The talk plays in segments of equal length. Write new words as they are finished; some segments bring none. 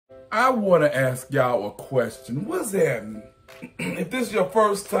I want to ask y'all a question. What's happening? If this is your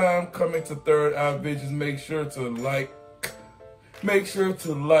first time coming to Third Eye Visions, make sure to like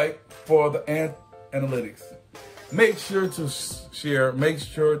for the analytics. Make sure to share, make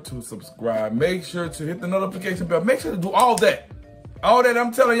sure to subscribe, make sure to hit the notification bell, make sure to do all that. All that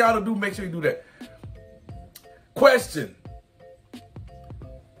I'm telling y'all to do, make sure you do that. Question.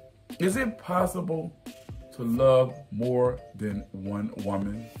 Is it possible to love more than one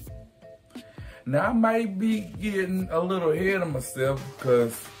woman? Now, I might be getting a little ahead of myself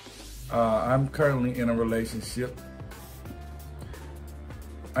because I'm currently in a relationship.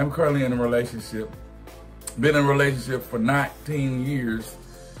 Been in a relationship for 19 years.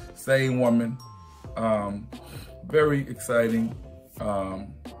 Same woman. Very exciting.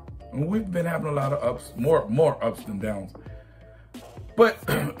 And we've been having a lot of more ups than downs. But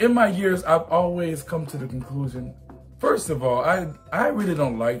in my years, I've always come to the conclusion, first of all, I really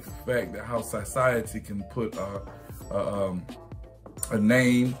don't like the fact that how society can put a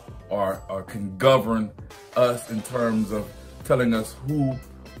name or can govern us in terms of telling us who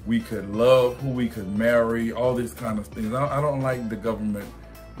we could love, who we could marry, all these kind of things. I don't like the government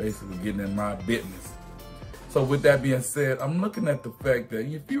basically getting in my business. So with that being said, I'm looking at the fact that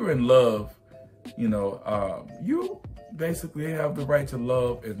if you're in love, you basically have the right to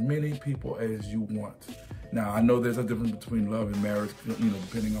love as many people as you want. Now, I know there's a difference between love and marriage,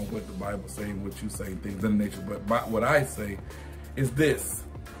 depending on what the Bible says and what you say, things of the nature. But what I say is this.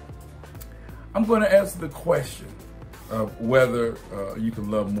 I'm going to answer the question of whether you can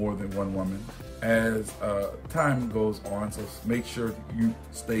love more than one woman as time goes on. So make sure you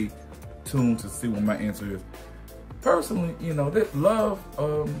stay tuned to see what my answer is. Personally, that love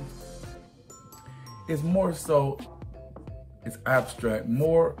is more so, it's abstract,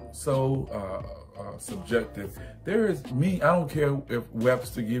 more so subjective. There is I don't care if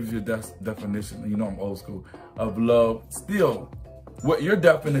Webster gives you a definition, I'm old school, of love. Still, what your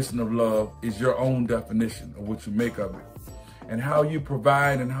definition of love is your own definition of what you make of it. And how you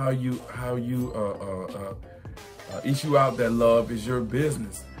provide and how you issue out that love is your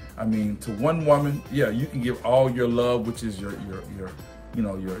business. I mean, to one woman, yeah, you can give all your love, which is your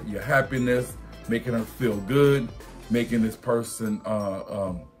happiness, making her feel good, making this person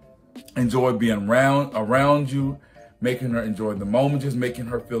enjoy being around you, making her enjoy the moment, just making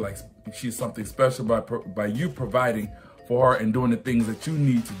her feel like she's something special by you providing for her and doing the things that you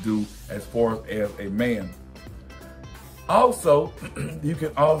need to do as far as a man. Also, you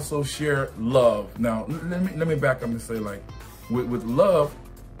can also share love. Now, let me back up and say, like, with love,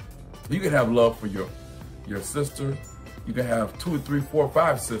 you can have love for your sister. You can have 2, 3, 4,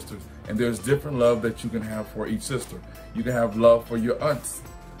 5 sisters, and there's different love that you can have for each sister. You can have love for your aunts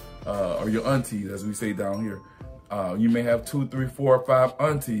or your aunties, as we say down here. You may have 2, 3, 4, 5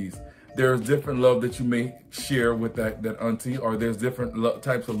 aunties. There's different love that you may share with that auntie, or there's different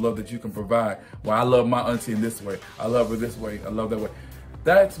types of love that you can provide. Well, I love my auntie in this way. I love her this way. I love that way.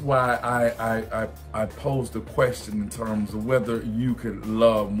 That's why I posed the question in terms of whether you could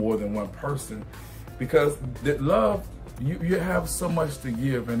love more than one person, because that love, you have so much to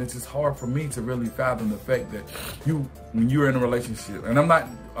give, and it's just hard for me to really fathom the fact that when you're in a relationship, and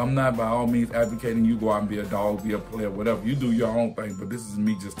I'm not by all means advocating you go out and be a dog, be a player, whatever. You do your own thing, but this is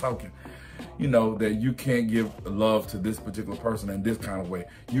me just talking. That you can't give love to this particular person in this kind of way.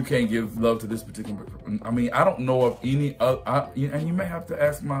 You can't give love to this particular person. I mean, I don't know of any other, and you may have to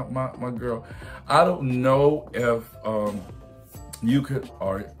ask my girl. I don't know if you could,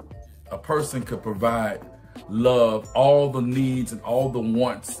 or a person could provide love, all the needs and all the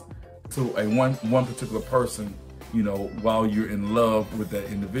wants to one particular person, while you're in love with that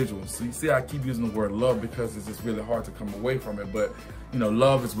individual. So you see, I keep using the word love because it's just really hard to come away from it. But,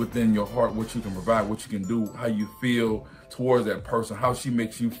 love is within your heart, what you can provide, what you can do, how you feel towards that person, how she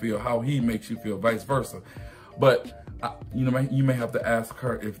makes you feel, how he makes you feel, vice versa. But, you may have to ask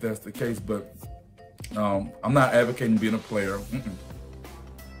her if that's the case. But I'm not advocating being a player.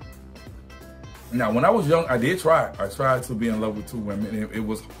 Now, when I was young, I did try. I tried to be in love with 2 women. It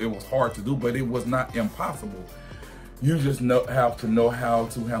was hard to do, but it was not impossible. You just have to know how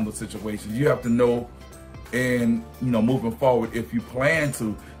to handle situations. You have to know, and moving forward, if you plan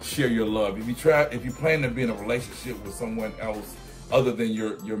to share your love, if you plan to be in a relationship with someone else other than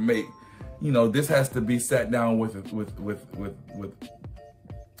your mate, this has to be sat down with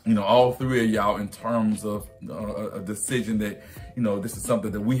all 3 of y'all in terms of a decision that, this is something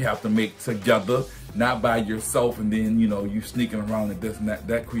that we have to make together, not by yourself, and then, you sneaking around and this and that.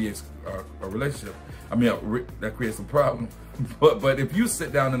 That creates a relationship. I mean, that creates a problem. But if you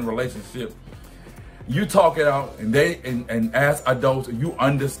sit down in a relationship you talk it out, and and as adults, you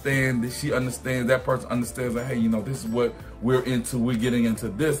understand that she understands, that person understands that, hey, you know, this is what we're into, we're getting into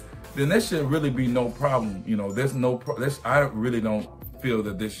this, then there should really be no problem. You know, there's no, I really don't feel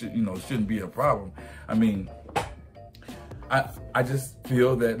that this should, you know, shouldn't be a problem. I mean, I just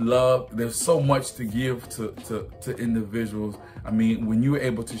feel that love, there's so much to give to individuals. I mean, when you're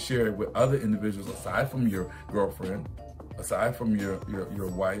able to share it with other individuals, aside from your girlfriend, aside from your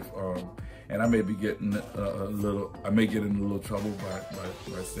wife, and I may be getting I may get in a little trouble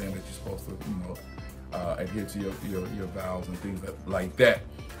by saying that you're supposed to, you know, adhere to your vows and things like that.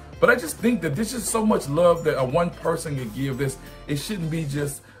 But I just think that there's just so much love that one person can give. It shouldn't be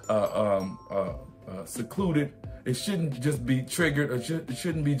just secluded. It shouldn't just be triggered, or it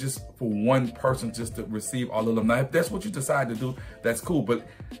shouldn't be just for one person just to receive all of them. Now, if that's what you decide to do, that's cool. But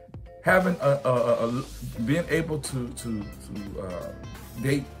having being able to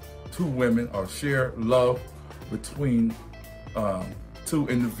date two women or share love between two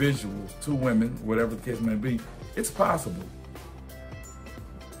individuals, two women, whatever the case may be, it's possible.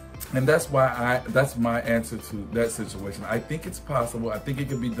 And that's why that's my answer to that situation. I think it's possible. I think it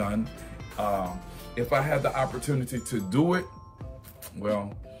can be done. If I had the opportunity to do it,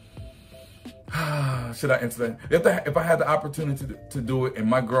 well, should I answer that? If I had the opportunity to do it and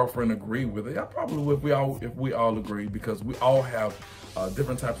my girlfriend agreed with it, I probably would. If we all agree, because we all have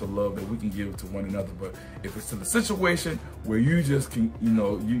different types of love that we can give to one another. But if it's in a situation where you just can, you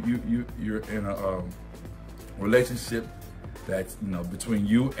know, you're in a relationship that's, you know, between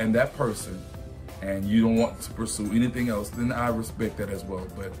you and that person, and you don't want to pursue anything else, then I respect that as well.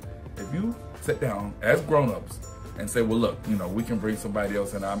 But if you sit down as grown-ups and say, well, look, you know, we can bring somebody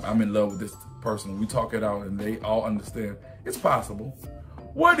else, and I'm in love with this person, we talk it out and they all understand, it's possible.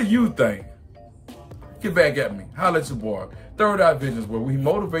 What do you think? Get back at me. Holla at your boy. Third Eye Visions, where we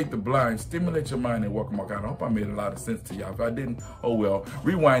motivate the blind, stimulate your mind, and welcome back out. I hope I made a lot of sense to y'all. If I didn't, oh well.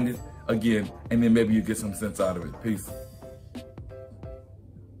 Rewind it again, and then maybe you get some sense out of it. Peace.